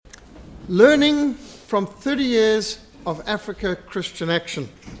Learning from 30 years of Africa Christian action.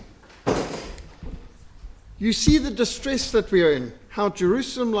 You see the distress that we are in, how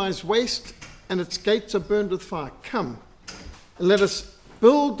Jerusalem lies waste and its gates are burned with fire. Come, and let us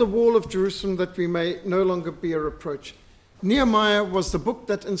build the wall of Jerusalem that we may no longer be a reproach. Nehemiah was the book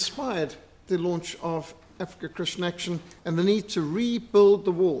that inspired the launch of Africa Christian Action and the need to rebuild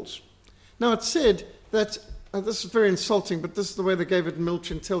the walls. Now, it's said that, this is very insulting, but this is the way they gave it in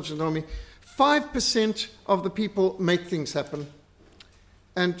military intelligence army, 5% of the people make things happen.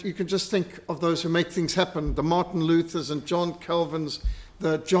 And you can just think of those who make things happen, the Martin Luthers and John Calvins,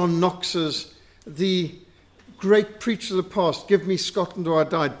 the John Knoxes, the great preachers of the past, Give Me Scotland or I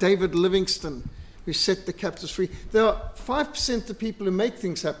Die, David Livingstone, who set the captives free. There are 5% of the people who make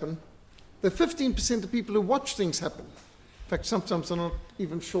things happen. There are 15% of people who watch things happen. In fact, sometimes I'm not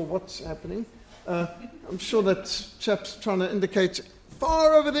even sure what's happening. I'm sure that chap's trying to indicate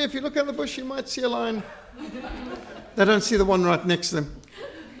far over there. If you look at the bush, you might see a line. They don't see the one right next to them.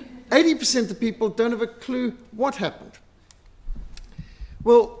 80% of people don't have a clue what happened.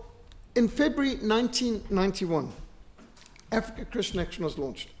 Well, in February 1991, Africa Christian Action was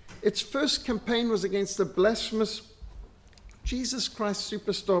launched. Its first campaign was against the blasphemous Jesus Christ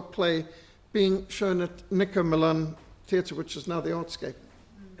Superstar play being shown at Nico Milan Theatre, which is now the Artscape.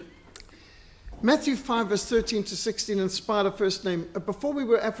 Matthew 5, verse 13 to 16 inspired our first name. Before we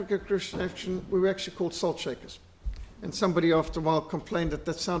were Africa Christian Action, we were actually called Salt Shakers. And somebody after a while complained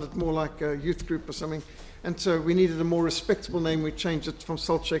that sounded more like a youth group or something. And so we needed a more respectable name. We changed it from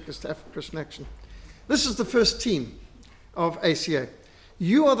Salt Shakers to Africa Christian Action. This is the first team of ACA.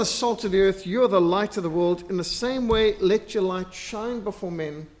 You are the salt of the earth. You are the light of the world. In the same way, let your light shine before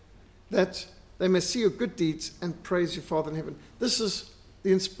men, that they may see your good deeds and praise your Father in heaven. This is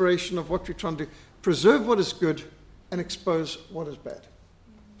the inspiration of what we're trying to do. Preserve what is good and expose what is bad.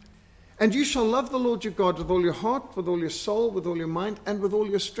 And you shall love the Lord your God with all your heart, with all your soul, with all your mind, and with all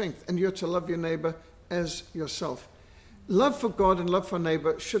your strength. And you are to love your neighbor as yourself. Love for God and love for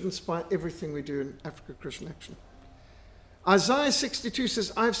neighbor should inspire everything we do in Africa Christian Action. Isaiah 62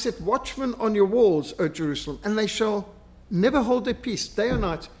 says, I have set watchmen on your walls, O Jerusalem, and they shall never hold their peace. Day or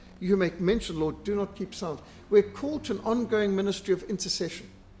night, you who make mention, Lord, do not keep silent. We're called to an ongoing ministry of intercession,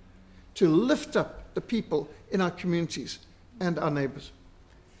 to lift up the people in our communities and our neighbors.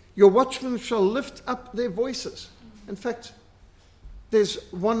 Your watchmen shall lift up their voices. In fact, there's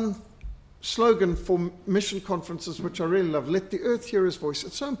one slogan for mission conferences which I really love. Let the earth hear his voice.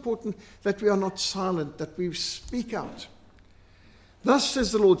 It's so important that we are not silent, that we speak out. Thus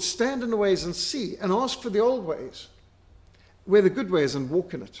says the Lord, stand in the ways and see, and ask for the old ways, where the good way is, and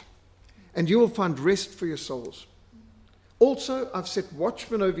walk in it. And you will find rest for your souls. Also, I've set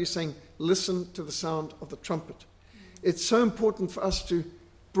watchmen over you saying, listen to the sound of the trumpet. It's so important for us to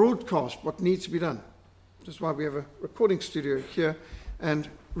broadcast what needs to be done. Which is why we have a recording studio here, and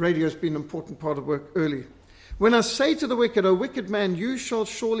radio has been an important part of work early. When I say to the wicked, O wicked man, you shall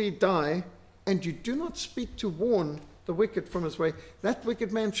surely die, and you do not speak to warn the wicked from his way, that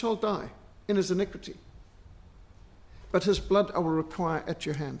wicked man shall die in his iniquity. But his blood I will require at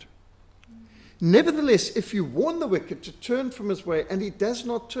your hand. Nevertheless, if you warn the wicked to turn from his way, and he does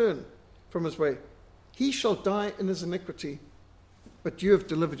not turn from his way, he shall die in his iniquity, but you have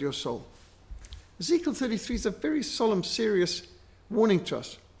delivered your soul. Ezekiel 33 is a very solemn, serious warning to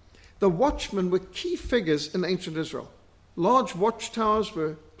us. The watchmen were key figures in ancient Israel. Large watchtowers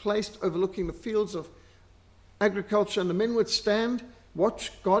were placed overlooking the fields of agriculture, and the men would stand,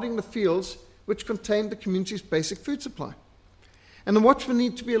 watch, guarding the fields which contained the community's basic food supply. And the watchmen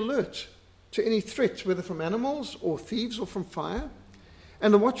need to be alert to any threats, whether from animals or thieves or from fire.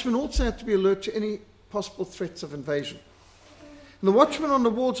 And the watchmen also had to be alert to any possible threats of invasion. And the watchmen on the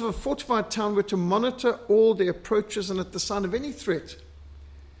walls of a fortified town were to monitor all the approaches, and at the sign of any threat,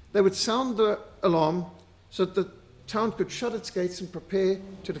 they would sound the alarm so that the town could shut its gates and prepare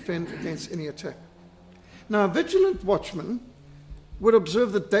to defend against any attack. Now, a vigilant watchman would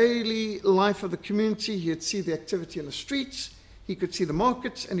observe the daily life of the community. He'd see the activity in the streets, he could see the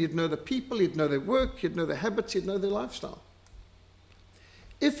markets, and he'd know the people, he'd know their work, he'd know their habits, he'd know their lifestyle.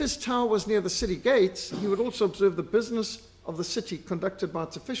 If his tower was near the city gates, he would also observe the business of the city conducted by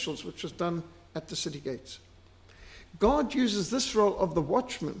its officials, which was done at the city gates. God uses this role of the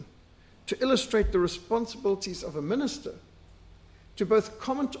watchman to illustrate the responsibilities of a minister, to both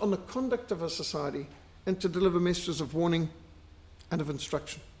comment on the conduct of a society and to deliver messages of warning and of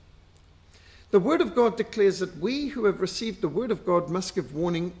instruction. The Word of God declares that we who have received the Word of God must give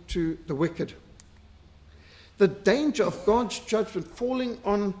warning to the wicked. The danger of God's judgment falling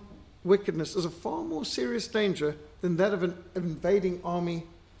on wickedness is a far more serious danger than that of an invading army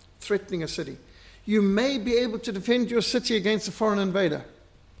threatening a city. You may be able to defend your city against a foreign invader.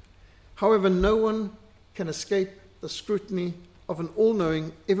 However, no one can escape the scrutiny of an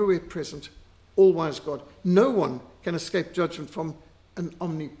all-knowing, everywhere present, all-wise God. No one can escape judgment from an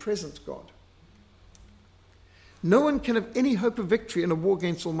omnipresent God. No one can have any hope of victory in a war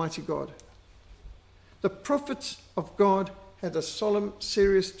against Almighty God. The prophets of God had a solemn,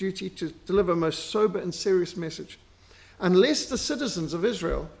 serious duty to deliver a most sober and serious message. Unless the citizens of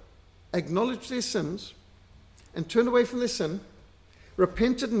Israel acknowledged their sins and turned away from their sin,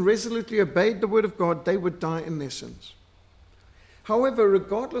 repented and resolutely obeyed the word of God, they would die in their sins. However,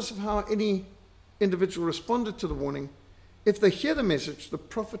 regardless of how any individual responded to the warning, if they hear the message, the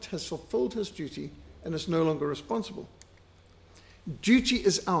prophet has fulfilled his duty and is no longer responsible. Duty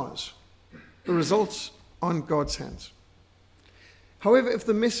is ours. The results are in God's hands. However, if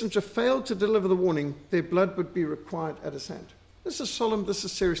the messenger failed to deliver the warning, their blood would be required at his hand. This is solemn, this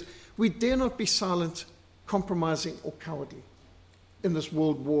is serious. We dare not be silent, compromising, or cowardly in this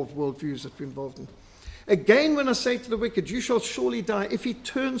world war of worldviews that we're involved in. Again, when I say to the wicked, you shall surely die, if he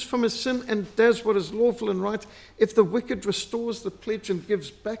turns from his sin and does what is lawful and right, if the wicked restores the pledge and gives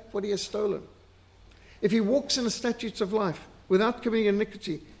back what he has stolen, if he walks in the statutes of life without committing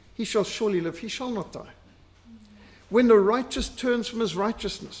iniquity, he shall surely live, he shall not die. When the righteous turns from his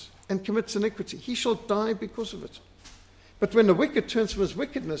righteousness and commits iniquity, he shall die because of it. But when the wicked turns from his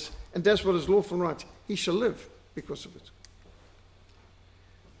wickedness and does what is lawful and right, he shall live because of it.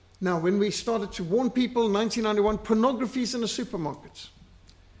 Now, when we started to warn people in 1991, pornography is in the supermarkets.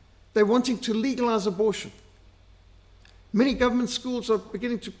 They're wanting to legalize abortion. Many government schools are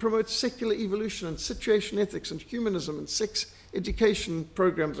beginning to promote secular evolution and situation ethics and humanism, and sex education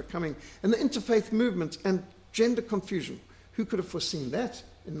programs are coming, and the interfaith movement and gender confusion. Who could have foreseen that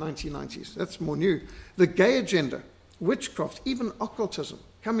in 1990s? That's more new. The gay agenda, witchcraft, even occultism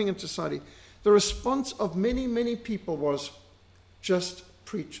coming into society. The response of many, many people was just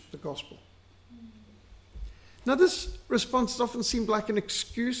preach the gospel. Now, this response often seemed like an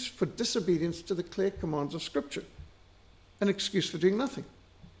excuse for disobedience to the clear commands of Scripture, an excuse for doing nothing.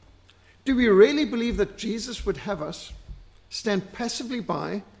 Do we really believe that Jesus would have us stand passively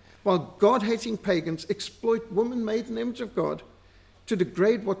by while God-hating pagans exploit women made in the image of God to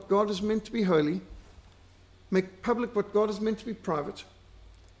degrade what God is meant to be holy, make public what God is meant to be private,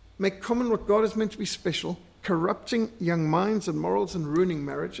 make common what God is meant to be special, corrupting young minds and morals and ruining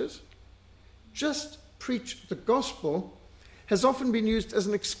marriages? Just preach the gospel has often been used as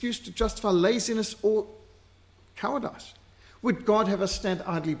an excuse to justify laziness or cowardice. Would God have us stand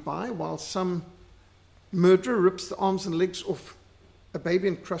idly by while some murderer rips the arms and legs off a baby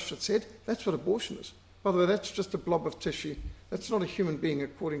and crushes its head? That's what abortion is. By the way, that's just a blob of tissue. That's not a human being,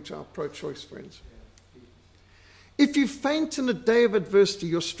 according to our pro-choice friends. If you faint in a day of adversity,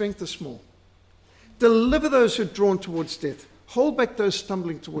 your strength is small. Deliver those who are drawn towards death. Hold back those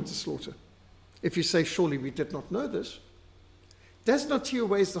stumbling towards the slaughter. If you say, surely we did not know this, does not he who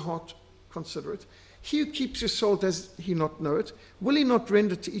weighs the heart consider it? He who keeps your soul, does he not know it? Will he not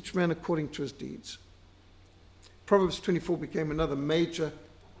render to each man according to his deeds? Proverbs 24 became another major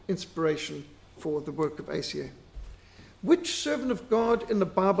inspiration for the work of ACA. Which servant of God in the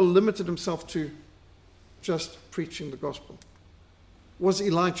Bible limited himself to just preaching the gospel? Was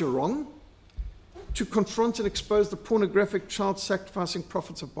Elijah wrong to confront and expose the pornographic, child-sacrificing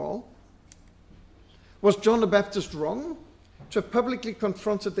prophets of Baal? Was John the Baptist wrong to have publicly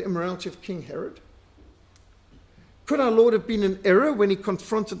confronted the immorality of King Herod? Could our Lord have been in error when he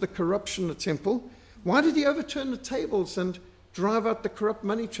confronted the corruption in the temple? Why did he overturn the tables and drive out the corrupt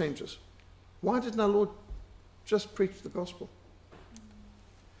money changers? Why didn't our Lord just preach the gospel?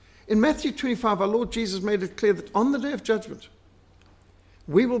 In Matthew 25, our Lord Jesus made it clear that on the day of judgment,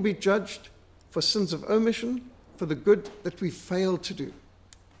 we will be judged for sins of omission, for the good that we failed to do.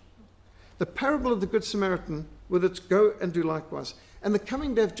 The parable of the Good Samaritan, with its go and do likewise, and the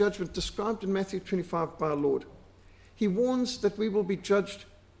coming day of judgment described in Matthew 25 by our Lord. He warns that we will be judged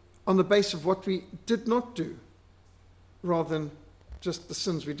on the basis of what we did not do, rather than just the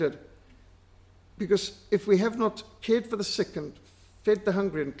sins we did. Because if we have not cared for the sick and fed the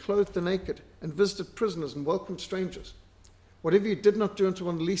hungry and clothed the naked and visited prisoners and welcomed strangers, whatever you did not do unto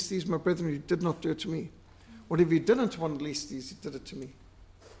one of the least these, my brethren, you did not do it to me. Whatever you did unto one of the least these, you did it to me.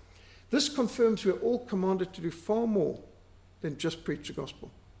 This confirms we are all commanded to do far more than just preach the gospel.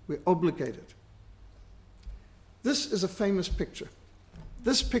 We're obligated. This is a famous picture.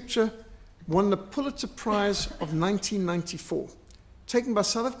 This picture won the Pulitzer Prize of 1994, taken by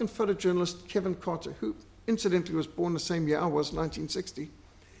South African photojournalist Kevin Carter, who incidentally was born the same year I was, 1960.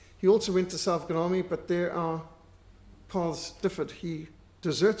 He also went to South African Army, but there our paths differed. He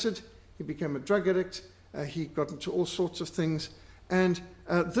deserted. He became a drug addict. He got into all sorts of things. And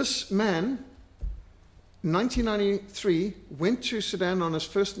this man, in 1993, went to Sudan on his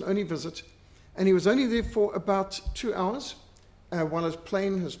first and only visit, and he was only there for about 2 hours while his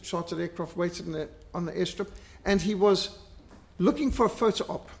plane, his chartered aircraft, waited on the airstrip, and he was looking for a photo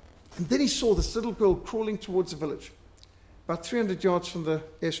op. And then he saw this little girl crawling towards the village, about 300 yards from the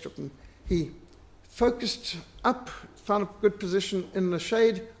airstrip, and he focused up, found a good position in the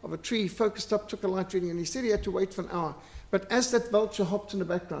shade of a tree, focused up, took a light reading, and he said he had to wait for an hour. But as that vulture hopped in the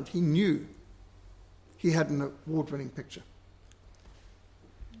background, he knew he had an award-winning picture.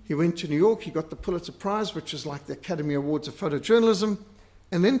 He went to New York, he got the Pulitzer Prize, which is like the Academy Awards of photojournalism,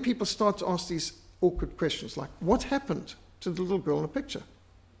 and then people start to ask these awkward questions like, what happened to the little girl in the picture?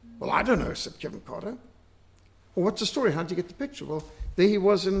 Well, I don't know, said Kevin Carter. Well, what's the story? How did you get the picture? Well, there he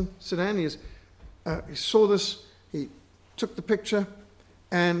was in Sudan. He saw this, he took the picture,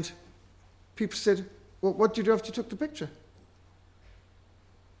 and people said, well, what did you do after you took the picture?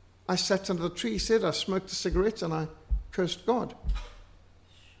 I sat under the tree, he said, I smoked a cigarette, and I cursed God.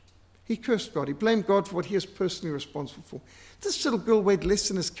 He cursed God. He blamed God for what he is personally responsible for. This little girl weighed less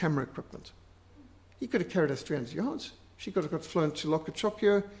than his camera equipment. He could have carried her 300 yards. She could have got flown to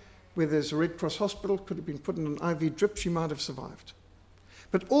Lokochokyo, where there's a Red Cross hospital, could have been put in an IV drip, she might have survived.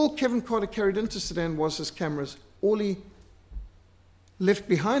 But all Kevin Carter carried into Sudan was his cameras. All he left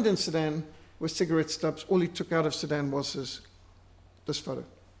behind in Sudan were cigarette stubs. All he took out of Sudan was this photo.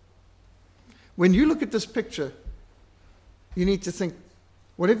 When you look at this picture, you need to think,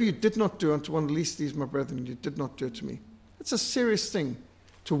 whatever you did not do unto one of the least of these, my brethren, you did not do it to me. It's a serious thing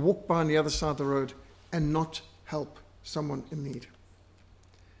to walk by on the other side of the road and not help someone in need.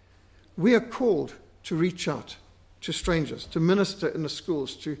 We are called to reach out to strangers, to minister in the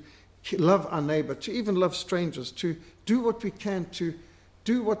schools, to love our neighbor, to even love strangers, to do what we can, to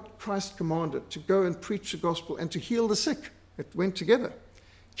do what Christ commanded, to go and preach the gospel and to heal the sick. It went together.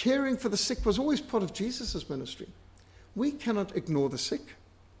 Caring for the sick was always part of Jesus' ministry. We cannot ignore the sick.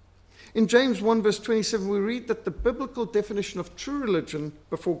 In James 1 verse 27, we read that the biblical definition of true religion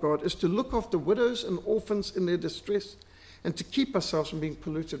before God is to look after widows and orphans in their distress and to keep ourselves from being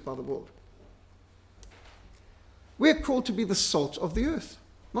polluted by the world. We are called to be the salt of the earth,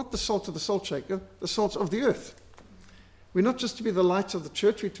 not the salt of the salt shaker, the salt of the earth. We're not just to be the light of the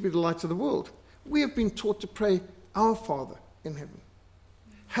church, we're to be the light of the world. We have been taught to pray, Our Father in heaven.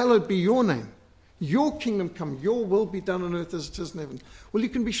 Hallowed be your name. Your kingdom come, your will be done on earth as it is in heaven. Well, you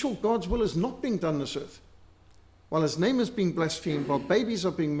can be sure God's will is not being done on this earth. While his name is being blasphemed, while babies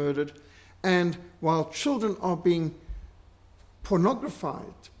are being murdered, and while children are being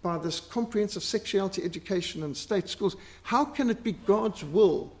pornographied by this comprehensive sexuality education in state schools, how can it be God's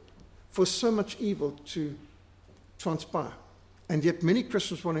will for so much evil to transpire? And yet many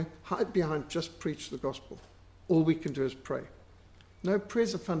Christians want to hide behind just preach the gospel. All we can do is pray. No, prayer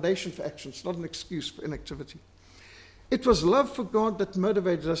is a foundation for action. It's not an excuse for inactivity. It was love for God that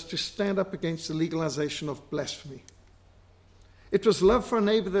motivated us to stand up against the legalization of blasphemy. It was love for our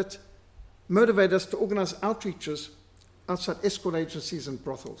neighbor that motivated us to organize outreaches outside escort agencies and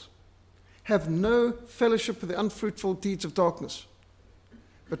brothels. Have no fellowship with the unfruitful deeds of darkness,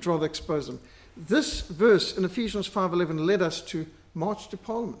 but rather expose them. This verse in Ephesians 5:11 led us to march to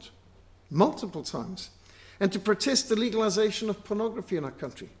Parliament multiple times and to protest the legalization of pornography in our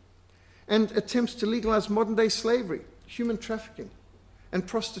country and attempts to legalize modern-day slavery, human trafficking, and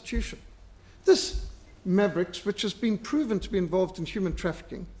prostitution. This Mavericks, which has been proven to be involved in human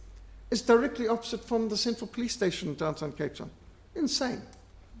trafficking, is directly opposite from the Central Police Station in downtown Cape Town. Insane.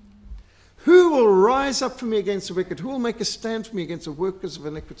 Who will rise up for me against the wicked? Who will make a stand for me against the workers of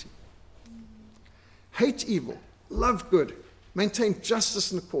iniquity? Hate evil, love good, maintain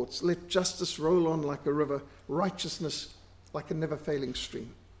justice in the courts, let justice roll on like a river, righteousness like a never-failing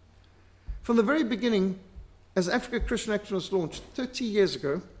stream. From the very beginning, as Africa Christian Action was launched 30 years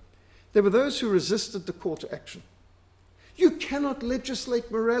ago, there were those who resisted the call to action. You cannot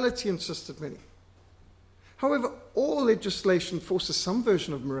legislate morality, insisted many. However, all legislation forces some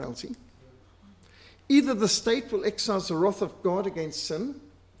version of morality. Either the state will exercise the wrath of God against sin,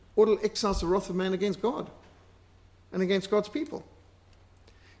 or it will exercise the wrath of man against God and against God's people.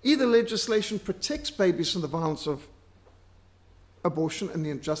 Either legislation protects babies from the violence of abortion and the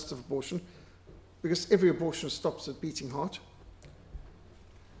injustice of abortion, because every abortion stops at beating heart.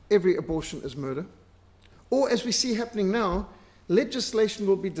 Every abortion is murder. Or, as we see happening now, legislation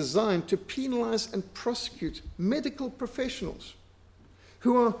will be designed to penalize and prosecute medical professionals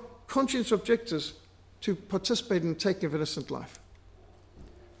who are conscientious objectors to participate in the taking of innocent life.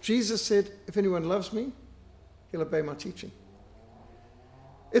 Jesus said, if anyone loves me, he'll obey my teaching.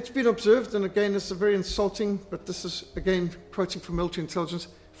 It's been observed, and again, this is very insulting, but this is, again, quoting from military intelligence,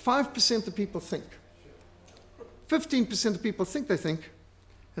 5% of people think. 15% of people think they think,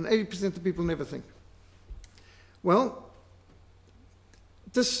 and 80% of people never think. Well,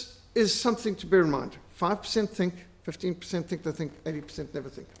 this is something to bear in mind. 5% think, 15% think they think, 80% never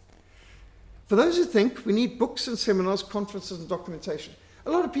think. For those who think, we need books and seminars, conferences and documentation.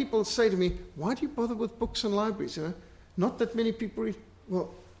 A lot of people say to me, why do you bother with books and libraries? You know, not that many people read.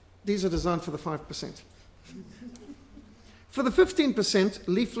 Well, these are designed for the 5%. For the 15%,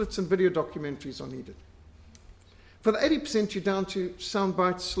 leaflets and video documentaries are needed. For the 80%, you're down to sound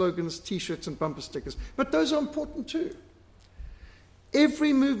bites, slogans, T-shirts, and bumper stickers. But those are important too.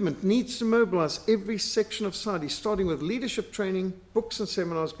 Every movement needs to mobilize every section of society, starting with leadership training, books and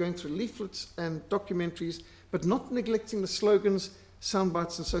seminars, going through leaflets and documentaries, but not neglecting the slogans, sound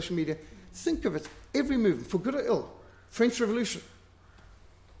bites, and social media. Think of it, every movement, for good or ill. French Revolution,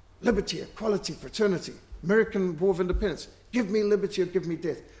 liberty, equality, fraternity, American War of Independence, give me liberty or give me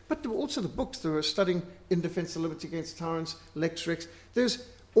death. But there were also the books that were studying In Defense of Liberty Against Tyrants, Lex Rex. There's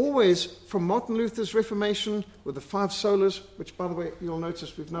always, from Martin Luther's Reformation with the 5 solas, which, by the way, you'll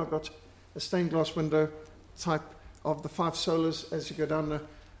notice we've now got a stained glass window type of the 5 solas as you go down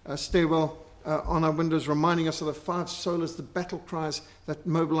the stairwell on our windows, reminding us of the 5 solas, the battle cries that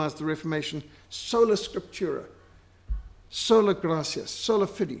mobilized the Reformation. Sola Scriptura, Sola Gratia, Sola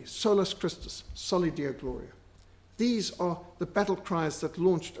Fide, Solus Christus, Soli Deo Gloria. These are the battle cries that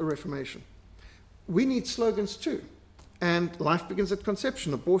launched a Reformation. We need slogans too. And life begins at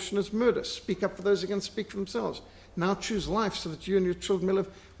conception. Abortion is murder. Speak up for those who can speak for themselves. Now choose life so that you and your children may live.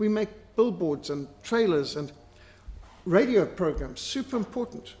 We make billboards and trailers and radio programs, super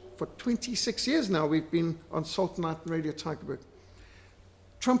important. For 26 years now, we've been on Salt Night and Radio Tygerberg.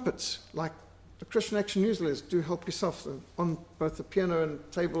 Trumpets, like the Christian Action newsletters, do help yourself on both the piano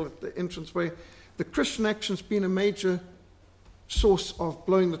and table at the entranceway. The Christian Action's been a major source of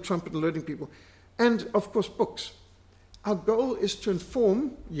blowing the trumpet and alerting people. And, of course, books. Our goal is to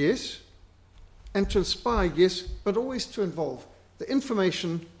inform, yes, and to inspire, yes, but always to involve. The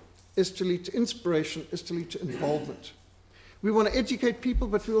information is to lead to inspiration, is to lead to involvement. We want to educate people,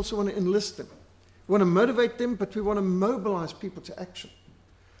 but we also want to enlist them. We want to motivate them, but we want to mobilize people to action.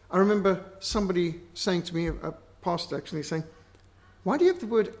 I remember somebody saying to me, a pastor actually, saying, why do you have the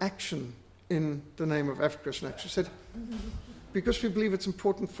word action in the name of African Christian Action? I said, because we believe it's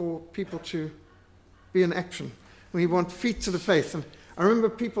important for people to be in action. We want feet to the faith. And I remember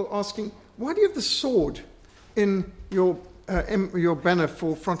people asking, why do you have the sword in your banner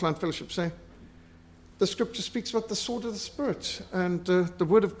for Frontline Fellowship? Say, the scripture speaks about the sword of the Spirit and the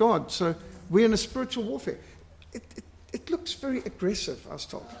word of God. So we're in a spiritual warfare. It looks very aggressive, I was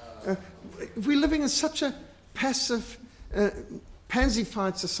told. We're living in such a passive,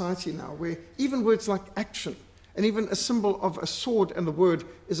 pansified society now, where even words like action and even a symbol of a sword and the word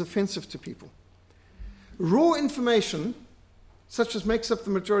is offensive to people. Raw information, such as makes up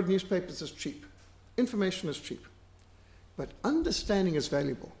the majority of newspapers, is cheap. Information is cheap. But understanding is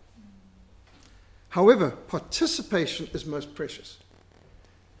valuable. However, participation is most precious.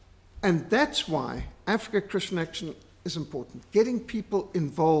 And that's why Africa Christian Action is important. Getting people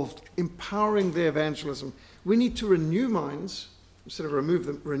involved, empowering their evangelism. We need to renew minds, instead of remove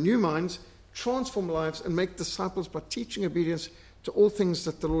them, renew minds, transform lives, and make disciples by teaching obedience to all things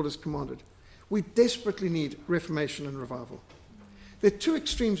that the Lord has commanded. We desperately need reformation and revival. There are 2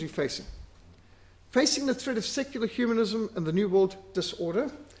 extremes we're facing. Facing the threat of secular humanism and the New World disorder,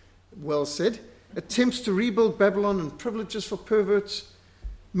 well said, attempts to rebuild Babylon and privileges for perverts.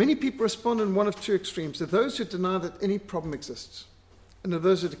 Many people respond in one of 2 extremes. There are those who deny that any problem exists, and there are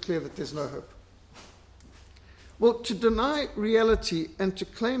those who declare that there's no hope. Well, to deny reality and to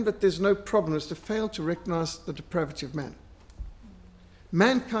claim that there's no problem is to fail to recognize the depravity of man.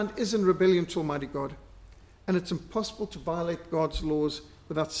 Mankind is in rebellion to Almighty God, and it's impossible to violate God's laws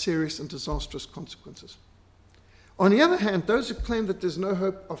without serious and disastrous consequences. On the other hand, those who claim that there's no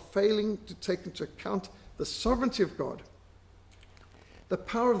hope are failing to take into account the sovereignty of God, the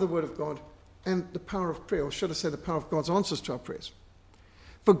power of the Word of God, and the power of prayer, or should I say the power of God's answers to our prayers.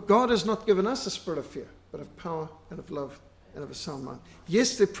 For God has not given us a spirit of fear, but of power and of love and of a sound mind.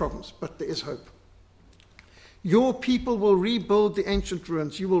 Yes, there are problems, but there is hope. Your people will rebuild the ancient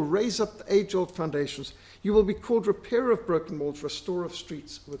ruins. You will raise up the age-old foundations. You will be called repairer of broken walls, restorer of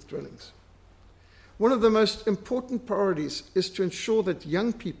streets with dwellings. One of the most important priorities is to ensure that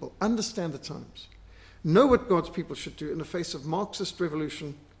young people understand the times, know what God's people should do in the face of Marxist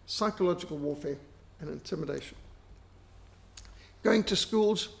revolution, psychological warfare, and intimidation. Going to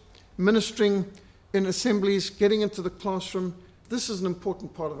schools, ministering in assemblies, getting into the classroom, this is an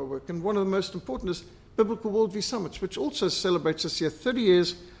important part of our work. And one of the most important is Biblical Worldview Summits, which also celebrates this year 30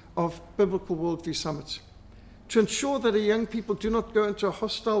 years of Biblical Worldview Summits, to ensure that our young people do not go into a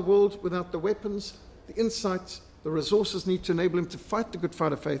hostile world without the weapons, the insights, the resources needed to enable them to fight the good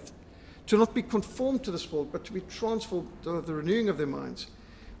fight of faith, to not be conformed to this world, but to be transformed by the renewing of their minds.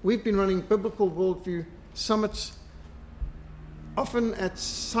 We've been running Biblical Worldview Summits often at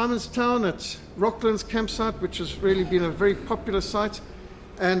Simonstown, at Rocklands campsite, which has really been a very popular site.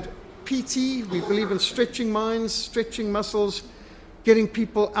 And PT, we believe in stretching minds, stretching muscles, getting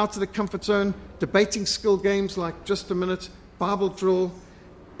people out of the comfort zone, debating skill games like Just a Minute, Bible drill,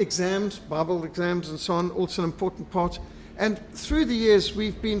 exams, Bible exams and so on, also an important part. And through the years,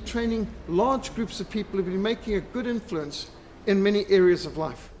 we've been training large groups of people who've been making a good influence in many areas of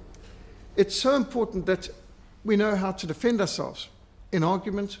life. It's so important that we know how to defend ourselves in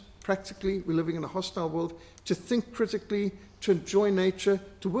argument, practically. We're living in a hostile world, to think critically, to enjoy nature,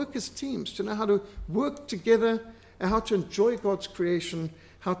 to work as teams, to know how to work together and how to enjoy God's creation,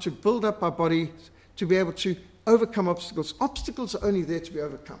 how to build up our body, to be able to overcome obstacles. Obstacles are only there to be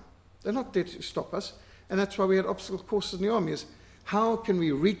overcome. They're not there to stop us. And that's why we had obstacle courses in the army, is how can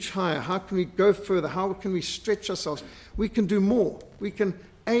we reach higher? How can we go further? How can we stretch ourselves? We can do more. We can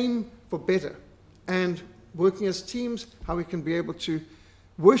aim for better. And working as teams, how we can be able to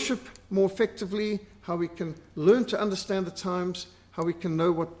worship more effectively, how we can learn to understand the times, how we can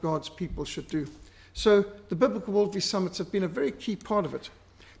know what God's people should do. So the Biblical Worldview Summits have been a very key part of it.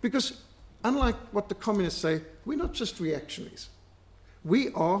 Because unlike what the communists say, we're not just reactionaries. We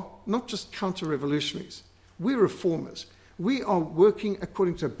are not just counter-revolutionaries. We're reformers. We are working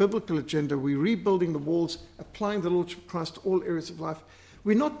according to a biblical agenda. We're rebuilding the walls, applying the Lordship of Christ to all areas of life.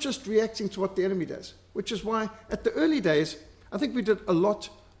 We're not just reacting to what the enemy does, which is why at the early days, I think we did a lot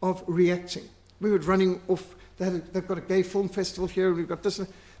of reacting. We were running off, they've got a gay film festival here, we've got this.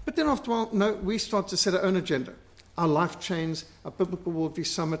 But then after a while, no, we started to set our own agenda. Our life chains, our Biblical Worldview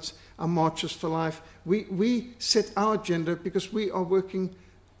Summits, our Marches for Life. We set our agenda because we are working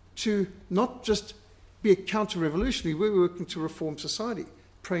to not just be a counter-revolutionary, we're working to reform society,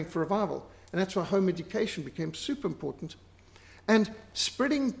 praying for revival. And that's why home education became super important. And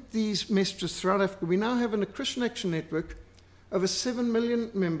spreading these messages throughout Africa, we now have in the Christian Action Network over 7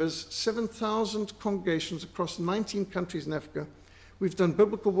 million members, 7,000 congregations across 19 countries in Africa. We've done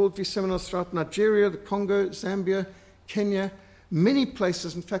Biblical Worldview seminars throughout Nigeria, the Congo, Zambia, Kenya, many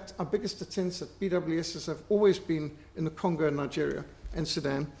places. In fact, our biggest attendance at BWSs have always been in the Congo and Nigeria and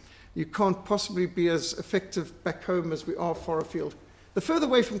Sudan. You can't possibly be as effective back home as we are far afield. The further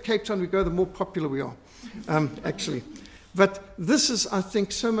away from Cape Town we go, the more popular we are, actually. But this is, I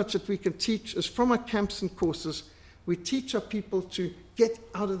think, so much that we can teach is from our camps and courses. We teach our people to get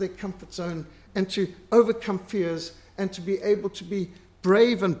out of their comfort zone and to overcome fears and to be able to be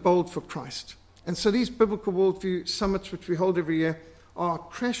brave and bold for Christ. And so these Biblical Worldview Summits, which we hold every year, are a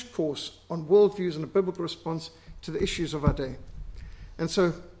crash course on worldviews and a biblical response to the issues of our day. And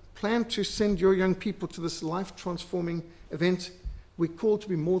so plan to send your young people to this life-transforming event. We're called to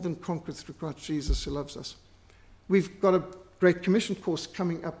be more than conquerors through Christ Jesus who loves us. We've got a Great Commission course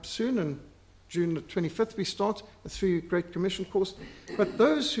coming up soon, and June the 25th we start a 3-week Great Commission course. But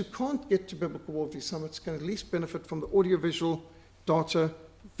those who can't get to Biblical Worldview Summits can at least benefit from the audiovisual, data,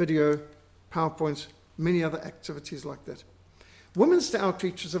 video, PowerPoints, many other activities like that. Women's Day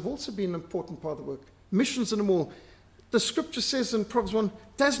outreaches have also been an important part of the work. Missions in them all. The scripture says in Proverbs 1,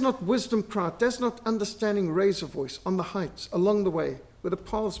 does not wisdom cry, does not understanding raise a voice on the heights, along the way, where the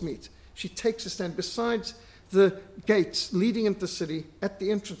paths meet? She takes a stand besides the gates leading into the city, at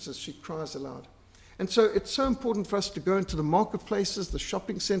the entrances, she cries aloud. And so it's so important for us to go into the marketplaces, the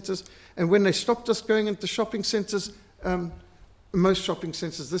shopping centers. And when they stopped us going into shopping centers, most shopping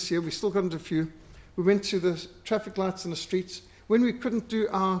centers this year, we still got into a few. We went to the traffic lights in the streets. When we couldn't do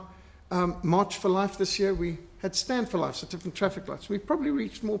our March for Life this year, we had Stand for Life, so different traffic lights. We probably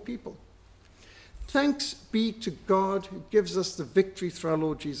reached more people. Thanks be to God who gives us the victory through our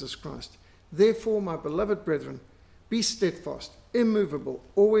Lord Jesus Christ. Therefore, my beloved brethren, be steadfast, immovable,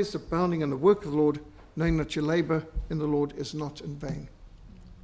 always abounding in the work of the Lord, knowing that your labor in the Lord is not in vain.